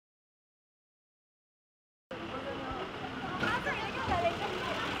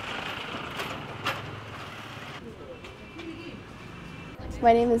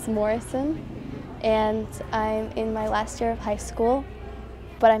My name is Morrison, and I'm in my last year of high school,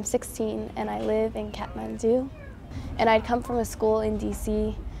 but I'm 16 and I live in Kathmandu. And I'd come from a school in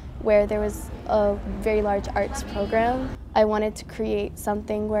DC where there was a very large arts program. I wanted to create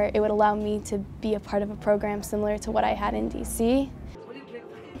something where it would allow me to be a part of a program similar to what I had in DC.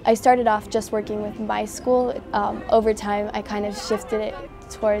 I started off just working with my school. Over time, I kind of shifted it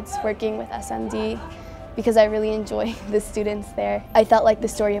towards working with SMD because I really enjoy the students there. I felt like the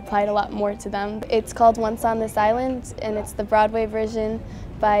story applied a lot more to them. It's called Once on This Island, and it's the Broadway version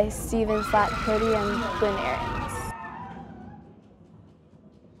by Stephen Flatt-Cody and Glenn Ahrens.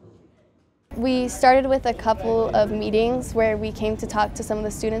 We started with a couple of meetings where we came to talk to some of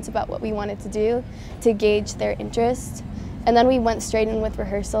the students about what we wanted to do to gauge their interest. And then we went straight in with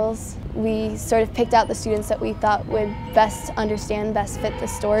rehearsals. We sort of picked out the students that we thought would best understand, best fit the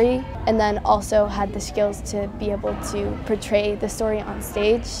story, and then also had the skills to be able to portray the story on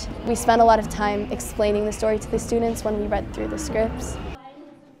stage. We spent a lot of time explaining the story to the students when we read through the scripts.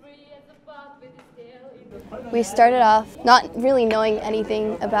 We started off not really knowing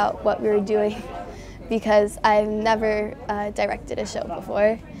anything about what we were doing because I've never directed a show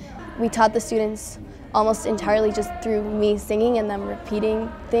before. We taught the students almost entirely just through me singing and them repeating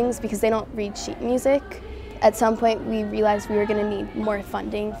things because they don't read sheet music. At some point we realized we were going to need more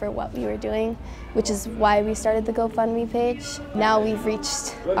funding for what we were doing, which is why we started the GoFundMe page. Now we've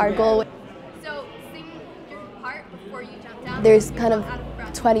reached our goal. So sing your part before you jump down. There's kind of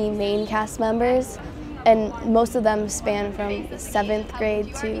 20 main cast members, and most of them span from 7th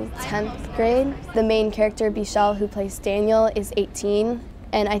grade to 10th grade. The main character, Bishal, who plays Daniel, is 18.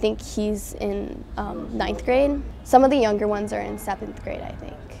 And I think he's in 9th grade. Some of the younger ones are in 7th grade, I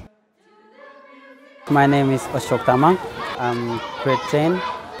think. My name is Ashok Tamang. I'm grade 10.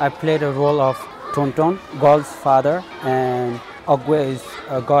 I played the role of Tonton, God's father, and Ogwe is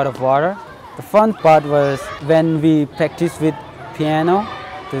a god of water. The fun part was when we practiced with piano.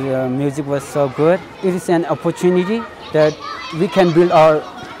 The music was so good. It is an opportunity that we can build our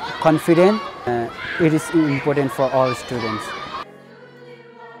confidence. It is important for all students.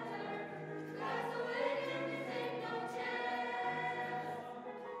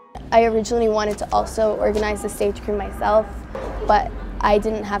 I originally wanted to also organize the stage crew myself, but I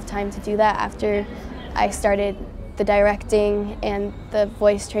didn't have time to do that after I started the directing and the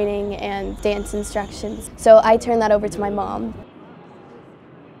voice training and dance instructions. So I turned that over to my mom.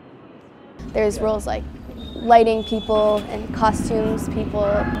 There's roles like lighting people and costumes people.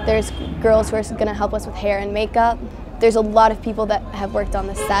 There's girls who are going to help us with hair and makeup. There's a lot of people that have worked on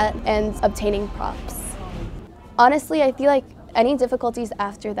the set and obtaining props. Honestly, I feel like any difficulties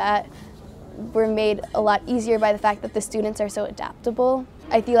after that were made a lot easier by the fact that the students are so adaptable.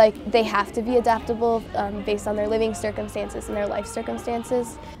 I feel like they have to be adaptable based on their living circumstances and their life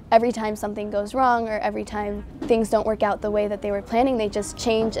circumstances. Every time something goes wrong or every time things don't work out the way that they were planning, they just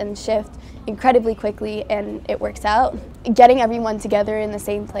change and shift incredibly quickly and it works out. Getting everyone together in the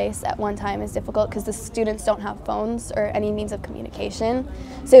same place at one time is difficult because the students don't have phones or any means of communication.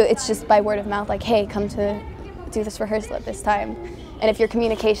 So it's just by word of mouth, like, hey, come to do this rehearsal at this time. And if your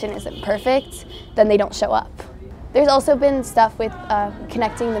communication isn't perfect, then they don't show up. There's also been stuff with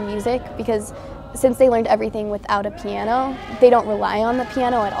connecting the music because since they learned everything without a piano, they don't rely on the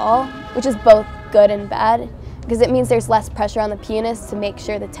piano at all, which is both good and bad because it means there's less pressure on the pianist to make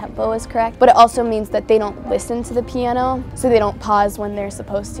sure the tempo is correct, but it also means that they don't listen to the piano, so they don't pause when they're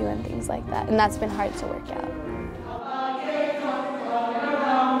supposed to and things like that, and that's been hard to work out.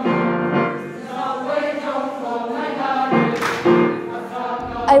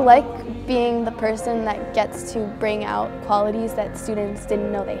 I like being the person that gets to bring out qualities that students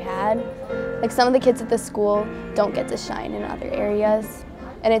didn't know they had. Like some of the kids at the school don't get to shine in other areas,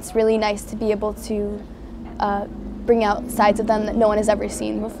 and it's really nice to be able to bring out sides of them that no one has ever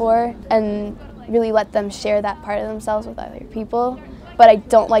seen before and really let them share that part of themselves with other people. But I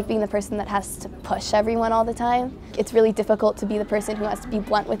don't like being the person that has to push everyone all the time. It's really difficult to be the person who has to be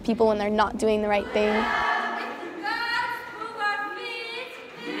blunt with people when they're not doing the right thing.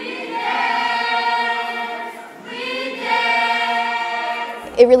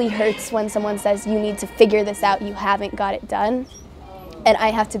 It really hurts when someone says, you need to figure this out, you haven't got it done. And I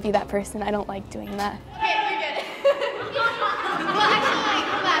have to be that person. I don't like doing that. Okay, you're good. Well, actually,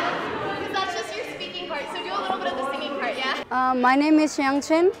 come back, because that's just your speaking part, so do a little bit of the singing part, yeah? My name is Yang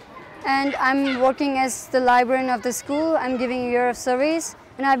Chen, and I'm working as the librarian of the school. I'm giving a year of service,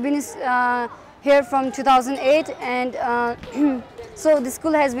 and I've been here from 2008, and so the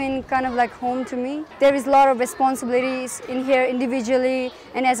school has been kind of like home to me. There is a lot of responsibilities in here individually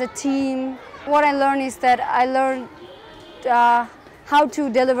and as a team. What I learned is that I learned how to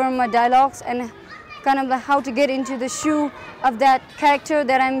deliver my dialogues and kind of like how to get into the shoe of that character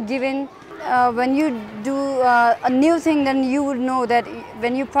that I'm given. When you do a new thing, then you would know that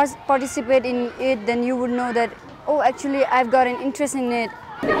when you participate in it, then you would know that, oh, actually I've got an interest in it.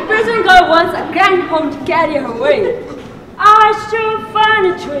 A prison girl wants a grand home to carry her away. I should find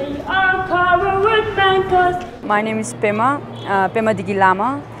a tree, I'll cover with mangoes. My name is Pema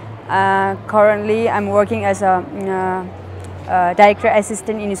Digilama. Currently, I'm working as a director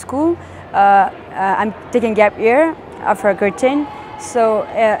assistant in a school. I'm taking gap year after grade 10. So,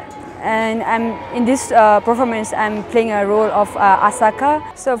 and I'm in this performance. I'm playing a role of Asaka.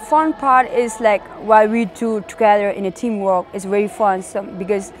 So, fun part is like what we do together in a teamwork. It's very fun. So,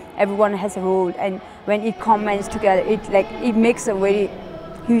 because everyone has a role, and when it combines together, it makes a very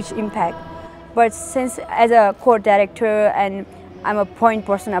huge impact. But since as a co-director and I'm a point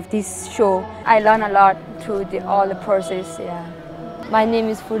person of this show, I learn a lot through all the process. Yeah. My name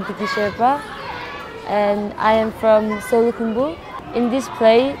is Furdiki Sherpa, and I am from Solukhumbu. In this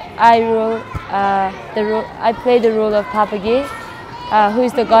play, I play the role of Papage, who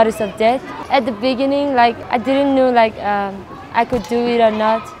is the goddess of death. At the beginning, I didn't know I could do it or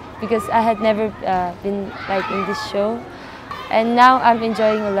not because I had never been in this show, and now I'm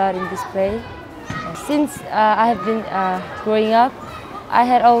enjoying a lot in this play. Since I have been growing up, I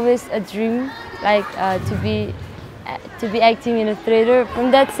had always a dream to be acting in a theater.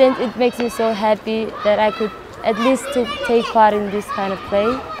 From that sense, it makes me so happy that I could at least take part in this kind of play.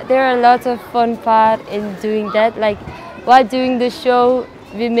 There are lots of fun part in doing that. While doing the show,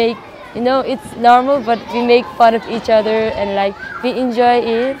 we make, it's normal, but we make fun of each other and we enjoy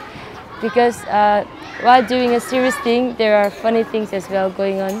it because while doing a serious thing, there are funny things as well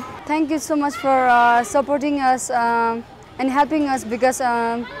going on. Thank you so much for supporting us and helping us because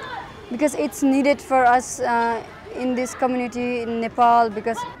it's needed for us in this community in Nepal,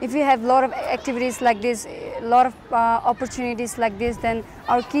 because if we have a lot of activities like this, a lot of opportunities like this, then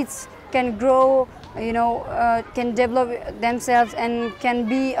our kids can grow, can develop themselves and can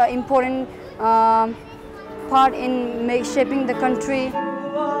be an important part in shaping the country.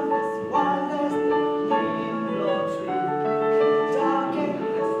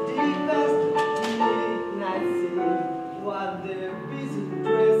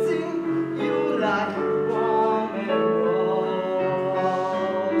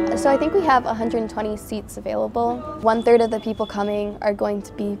 So I think we have 120 seats available. 1/3 of the people coming are going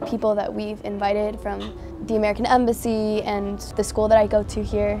to be people that we've invited from the American Embassy and the school that I go to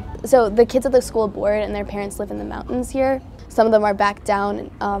here. So the kids at the school board and their parents live in the mountains here. Some of them are back down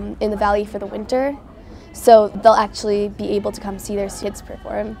in the valley for the winter. So they'll actually be able to come see their kids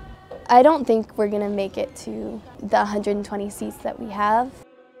perform. I don't think we're gonna make it to the 120 seats that we have,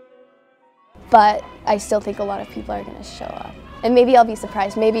 but I still think a lot of people are gonna show up. And maybe I'll be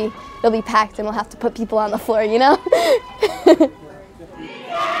surprised. Maybe it'll be packed and we'll have to put people on the floor,